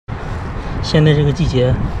现在这个季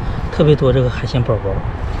节特别多这个海鲜宝宝，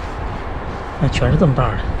那全是这么大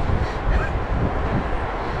的。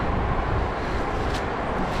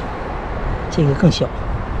这个更小，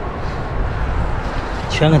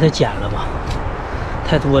全给它剪了吧，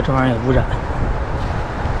太多这玩意儿也污染。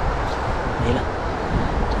没了，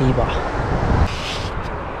这一把。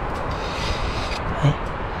哎，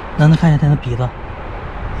能看见它那鼻子，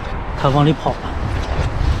它往里跑了。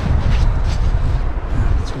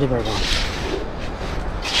从这边吧。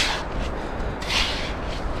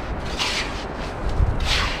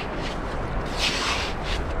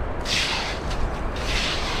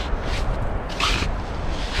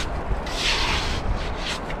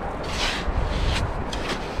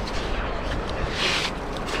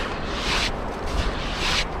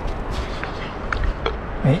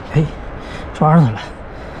哎，抓上它了！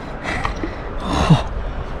哦，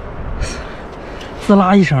滋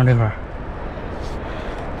啦一声，这块儿，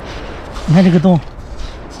你看这个洞，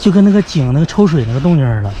就跟那个井那个抽水那个洞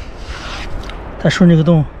似的。它顺这个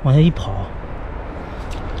洞往下一跑，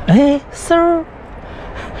哎，嗖，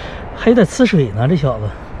还有点呲水呢，这小子。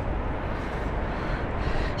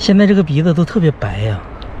现在这个鼻子都特别白呀，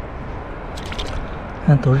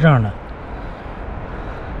看都是这样的。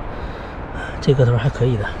这个头还可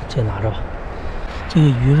以的，这拿着吧。这个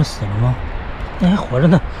鱼是死了吗？那还活着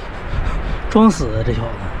呢，装死啊这小子！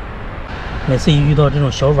每次一遇到这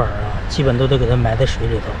种小碗啊，基本都得给它埋在水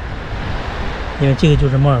里头，因为这个就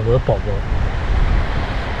是猫耳朵的宝宝。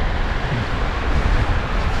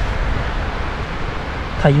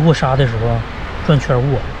它一卧沙的时候转圈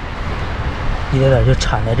卧，一点点就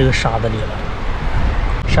缠在这个沙子里了。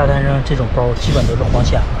沙滩上这种包基本都是黄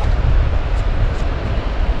蚬子，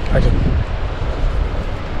而且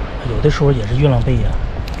有的时候也是月亮贝呀。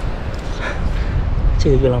这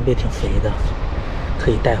个月亮贝挺肥的，可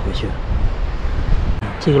以带回去。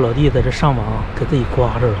这个老弟在这上网给自己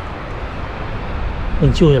刮着了，给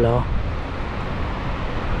你救下来啊！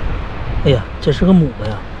哎呀，这是个母的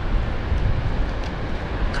呀，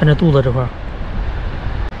看这肚子这块，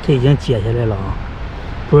这已经解下来了啊！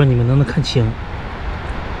不知道你们能不能看清？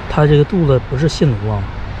它这个肚子不是蟹奴啊，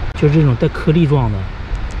就是这种带颗粒状的，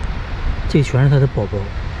这个全是它的宝宝。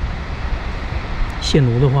蟹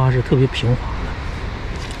奴的话是特别平滑的。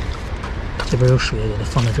这边有水，给它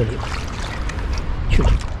放在这里吧。去了。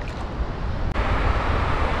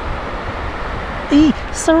哎，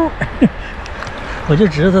嗖！我就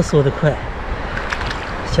知道它缩得快，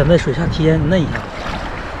想在水下体验嫩一下，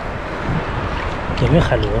给没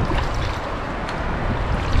海螺。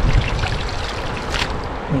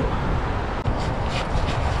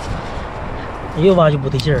越挖就不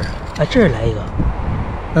对劲儿。哎，这儿来一个，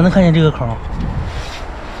能看见这个孔？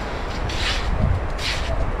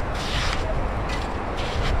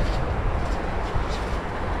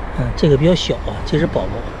这个比较小啊，这是宝宝。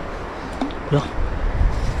不要，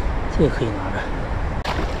这个可以拿着。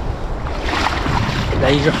来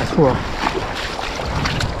一只海兔啊，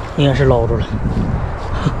应该是捞着了。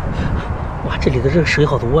哇，这里头这个水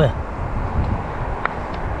好多呀！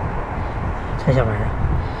看下边儿，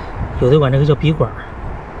有的管这个叫笔管，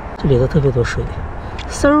这里头特别多水。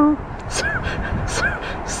嗖嗖嗖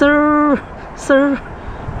嗖嗖，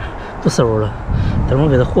不嗖了，等会儿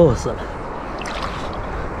给它霍霍死了。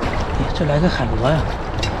这来个海螺呀，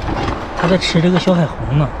它在吃这个小海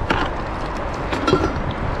虹呢，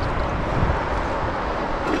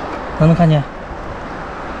能看见？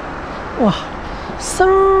哇，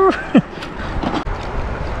嗖！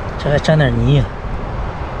这还沾点泥，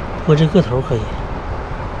不过这个头可以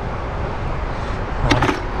拿着。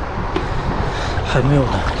还没有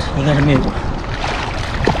了，应该是没有了，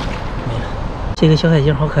没了。这个小海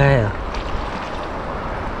星好可爱呀，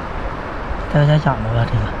大家养着吧，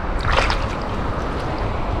这个。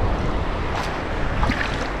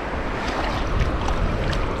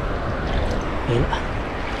没了，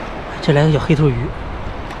这来个小黑头鱼，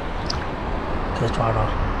给它抓着了。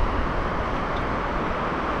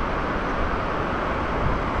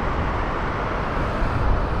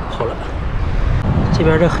跑了，这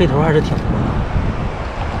边这黑头还是挺多的。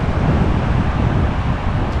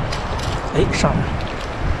哎，上来了，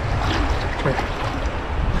这儿，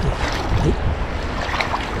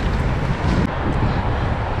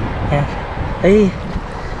哎，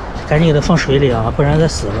赶紧给它放水里啊，不然它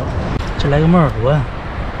死了。这来个猫耳朵呀，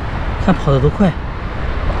看跑得多快！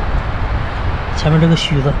前面这个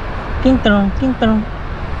须子，叮咚叮咚，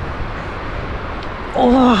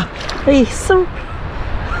哇，哎嗖！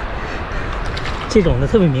这种的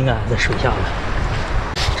特别敏感，在水下的。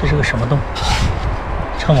这是个什么洞？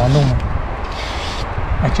称王洞吗？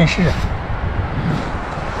哎，真是啊！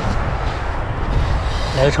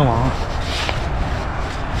来个成王。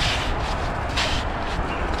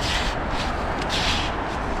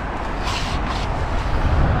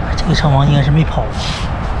这个成王应该是没跑的。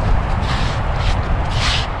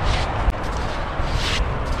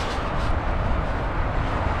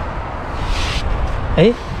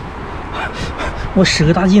哎，我使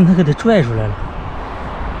个大劲，他给他拽出来了。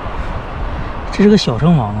这是个小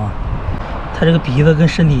成王啊，它这个鼻子跟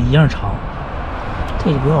身体一样长。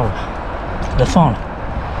这就不要了，给它放了。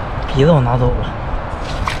鼻子我拿走了，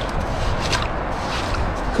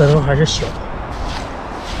个头还是小，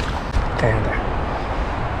盖上点。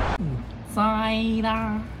在的，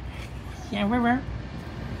先玩玩。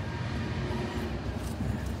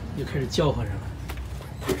又开始叫唤上了。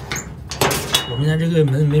我们家这个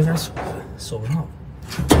门没法锁，锁不上。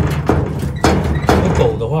有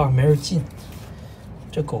狗的话没人进，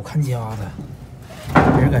这狗看家的，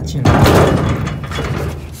没人敢进来。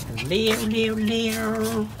溜溜溜！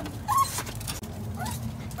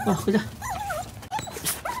啊，回家！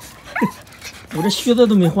我这靴子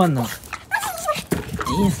都没换呢。哎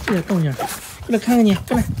呀，这点动静，过来看看你，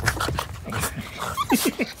过来。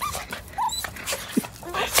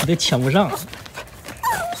你都抢不上。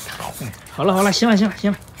好了好了，行了行了行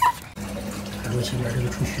了。看我前面这个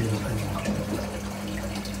出须子，看见吗？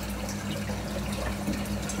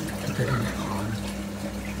在这里爬呢。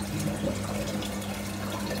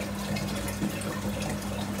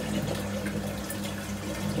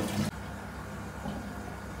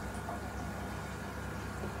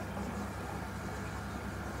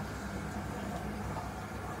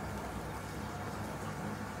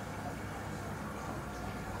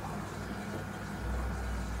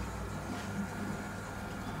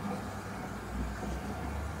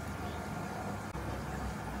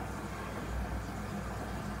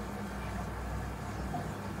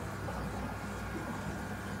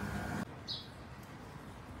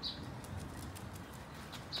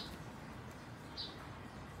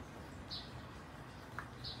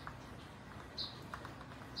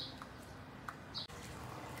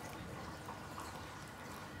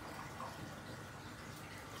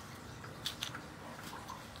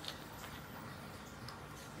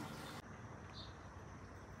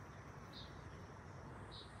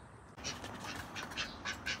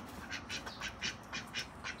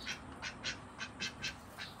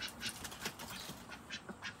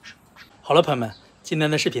好了，朋友们，今天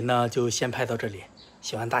的视频呢就先拍到这里。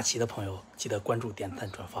喜欢大齐的朋友，记得关注、点赞、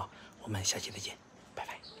转发。我们下期再见。